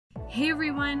Hey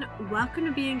everyone, welcome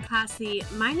to Being Classy.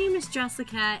 My name is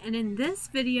Jessica, and in this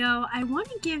video, I want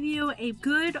to give you a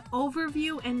good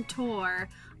overview and tour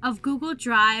of Google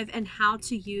Drive and how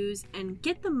to use and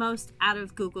get the most out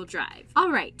of Google Drive.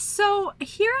 All right, so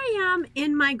here I am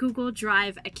in my Google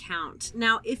Drive account.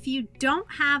 Now, if you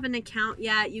don't have an account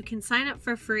yet, you can sign up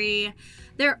for free.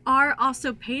 There are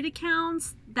also paid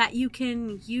accounts that you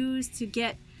can use to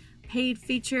get paid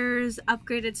features,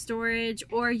 upgraded storage,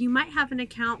 or you might have an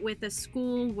account with a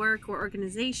school, work, or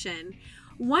organization.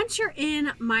 Once you're in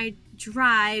My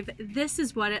Drive, this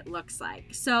is what it looks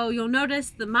like. So you'll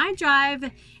notice the My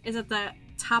Drive is at the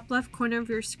top left corner of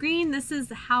your screen. This is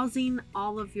housing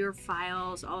all of your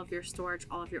files, all of your storage,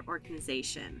 all of your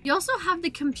organization. You also have the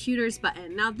computers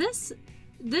button. Now this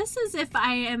is if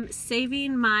I am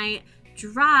saving my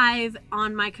Drive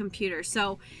on my computer.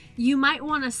 So you might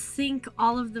want to sync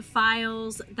all of the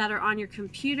files that are on your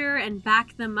computer and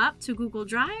back them up to Google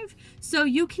Drive. So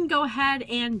you can go ahead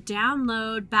and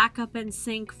download, backup, and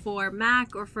sync for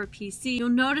Mac or for PC. You'll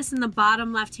notice in the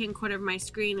bottom left-hand corner of my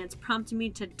screen, it's prompting me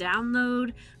to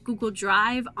download Google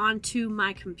Drive onto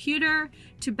my computer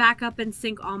to back up and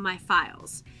sync all my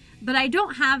files. But I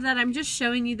don't have that. I'm just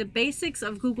showing you the basics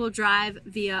of Google Drive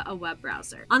via a web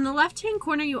browser. On the left-hand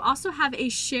corner, you also have a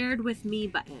Shared with Me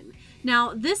button.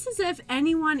 Now, this is if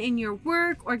anyone in your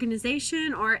work,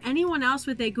 organization, or anyone else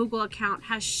with a Google account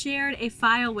has shared a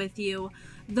file with you.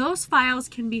 Those files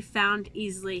can be found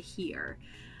easily here.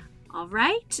 All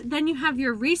right, then you have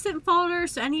your recent folder,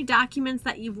 so any documents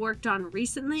that you've worked on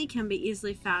recently can be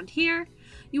easily found here.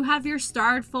 You have your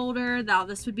starred folder. Now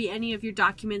this would be any of your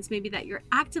documents maybe that you're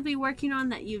actively working on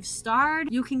that you've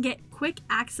starred. You can get quick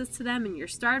access to them in your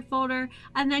starred folder,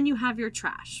 and then you have your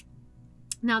trash.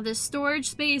 Now this storage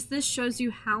space, this shows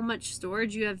you how much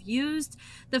storage you have used.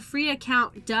 The free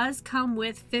account does come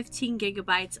with 15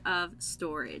 gigabytes of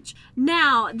storage.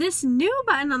 Now this new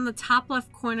button on the top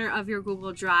left corner of your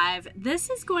Google Drive, this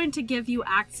is going to give you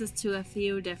access to a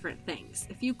few different things.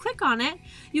 If you click on it,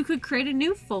 you could create a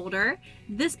new folder.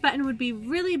 This button would be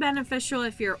really beneficial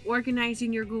if you're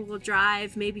organizing your Google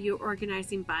Drive. Maybe you're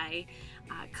organizing by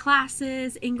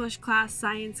classes, English class,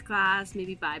 science class,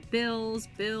 maybe by bills,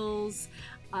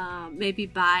 maybe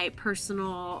by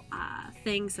personal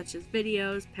things such as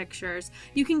videos, pictures.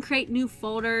 You can create new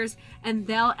folders and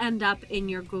they'll end up in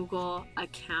your Google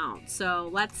account. So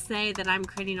let's say that I'm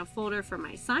creating a folder for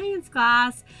my science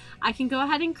class. I can go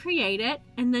ahead and create it,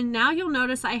 and then now you'll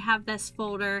notice I have this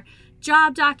folder,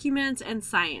 job documents and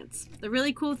science. The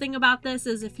really cool thing about this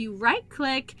is if you right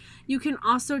click, you can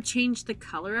also change the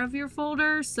color of your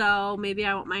folder. So maybe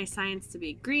I want my science to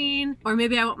be green, or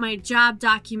maybe I want my job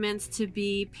documents to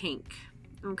be pink.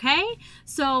 Okay,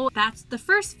 so that's the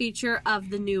first feature of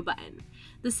the new button.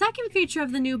 The second feature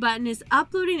of the new button is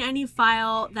uploading any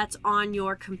file that's on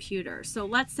your computer. So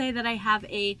let's say that I have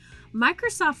a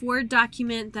Microsoft Word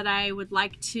document that I would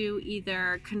like to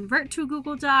either convert to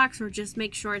Google Docs or just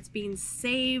make sure it's being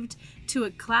saved to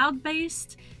a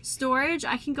cloud-based storage.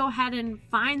 I can go ahead and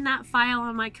find that file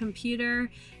on my computer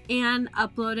and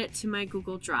upload it to my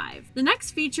Google Drive. The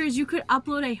next feature is you could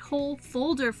upload a whole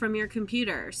folder from your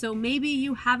computer. So maybe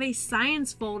you have a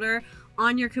science folder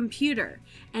on your computer,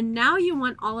 and now you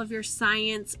want all of your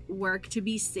science work to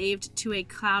be saved to a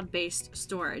cloud-based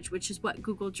storage, which is what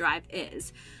Google Drive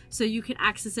is. So you can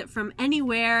access it from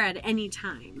anywhere at any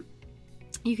time.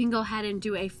 You can go ahead and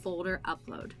do a folder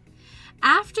upload.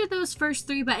 After those first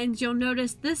three buttons, you'll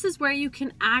notice this is where you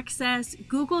can access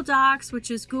Google Docs, which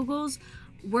is Google's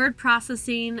word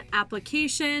processing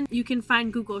application. You can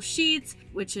find Google Sheets,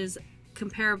 which is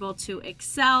comparable to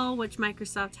Excel, which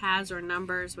Microsoft has, or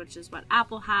Numbers, which is what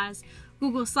Apple has.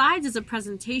 Google Slides is a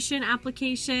presentation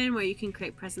application where you can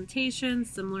create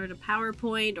presentations similar to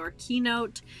PowerPoint or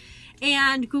Keynote.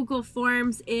 And Google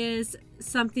Forms is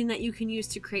something that you can use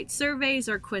to create surveys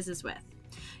or quizzes with.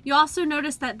 You also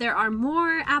notice that there are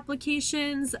more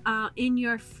applications in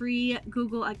your free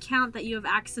Google account that you have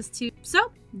access to.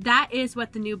 So that is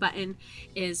what the new button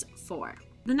is for.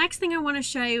 The next thing I want to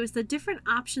show you is the different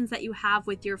options that you have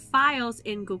with your files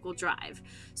in Google Drive.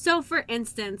 So for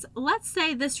instance, let's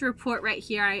say this report right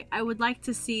here, I would like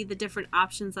to see the different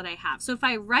options that I have. So if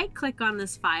I right click on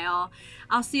this file,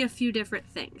 I'll see a few different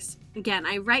things. Again,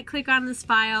 I right click on this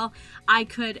file. I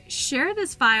could share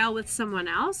this file with someone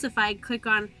else. If I click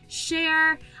on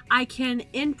share, I can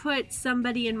input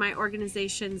somebody in my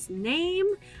organization's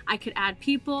name. I could add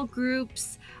people,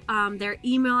 groups, their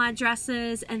email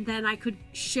addresses, and then I could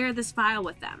share this file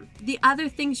with them. The other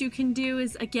things you can do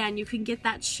is, again, you can get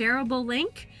that shareable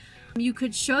link. You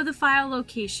could show the file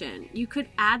location. You could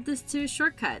add this to a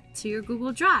shortcut to your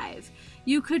Google Drive.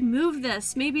 You could move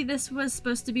this. Maybe this was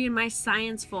supposed to be in my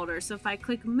science folder. So if I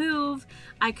click move,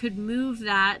 I could move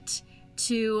that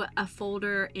to a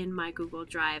folder in my Google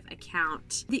Drive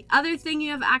account. The other thing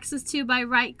you have access to by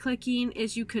right-clicking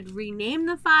is you could rename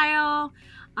the file.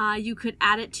 You could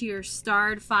add it to your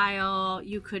starred file.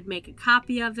 You could make a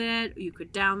copy of it. You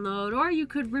could download, or you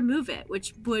could remove it,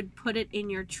 which would put it in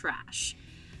your trash.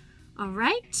 All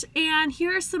right, and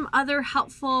here are some other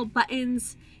helpful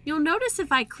buttons. You'll notice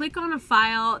if I click on a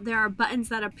file, there are buttons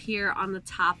that appear on the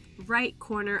top right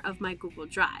corner of my Google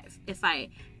Drive. If I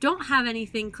don't have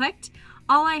anything clicked,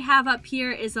 all I have up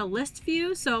here is a list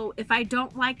view. So if I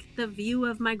don't like the view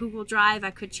of my Google Drive, I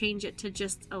could change it to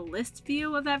just a list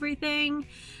view of everything.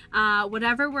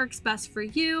 Whatever works best for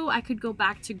you. I could go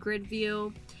back to grid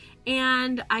view.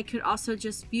 And I could also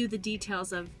just view the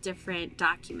details of different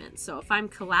documents. So if I'm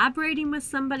collaborating with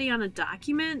somebody on a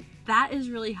document, that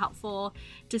is really helpful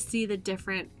to see the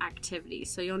different activities.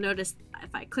 So you'll notice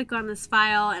if I click on this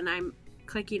file and I'm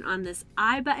clicking on this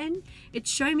I button,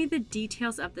 it's showing me the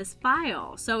details of this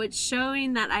file. So it's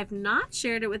showing that I've not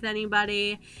shared it with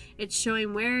anybody. It's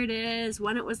showing where it is,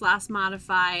 when it was last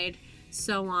modified,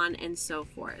 so on and so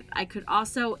forth. I could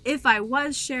also, if I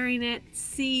was sharing it,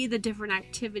 see the different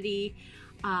activity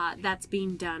that's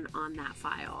being done on that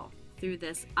file through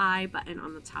this I button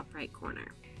on the top right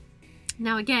corner.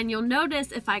 Now again, you'll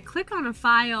notice if I click on a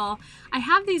file, I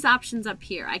have these options up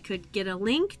here. I could get a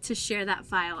link to share that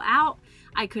file out.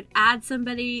 I could add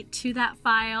somebody to that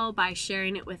file by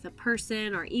sharing it with a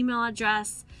person or email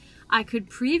address. I could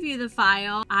preview the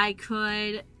file, I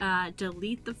could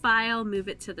delete the file, move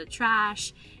it to the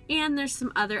trash, and there's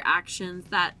some other actions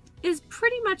that is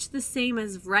pretty much the same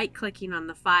as right-clicking on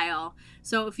the file.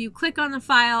 So if you click on the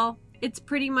file, it's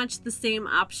pretty much the same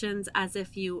options as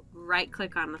if you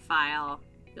right-click on the file,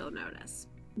 you'll notice.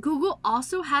 Google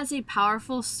also has a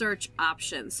powerful search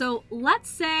option. So let's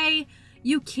say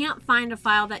you can't find a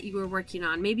file that you were working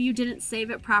on. Maybe you didn't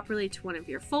save it properly to one of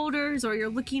your folders, or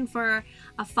you're looking for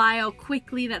a file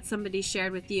quickly that somebody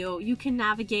shared with you. You can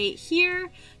navigate here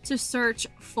to search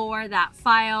for that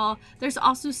file. There's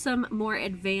also some more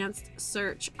advanced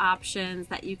search options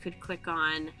that you could click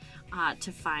on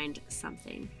to find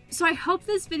something. So I hope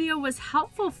this video was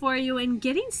helpful for you in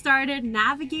getting started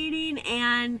navigating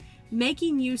and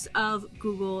making use of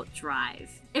Google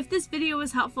Drive. If this video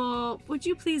was helpful, would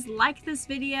you please like this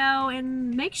video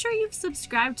and make sure you've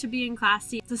subscribed to Being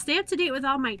Classy to stay up to date with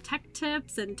all my tech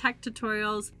tips and tech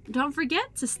tutorials. Don't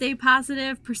forget to stay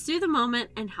positive, pursue the moment,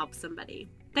 and help somebody.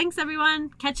 Thanks everyone.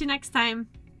 Catch you next time.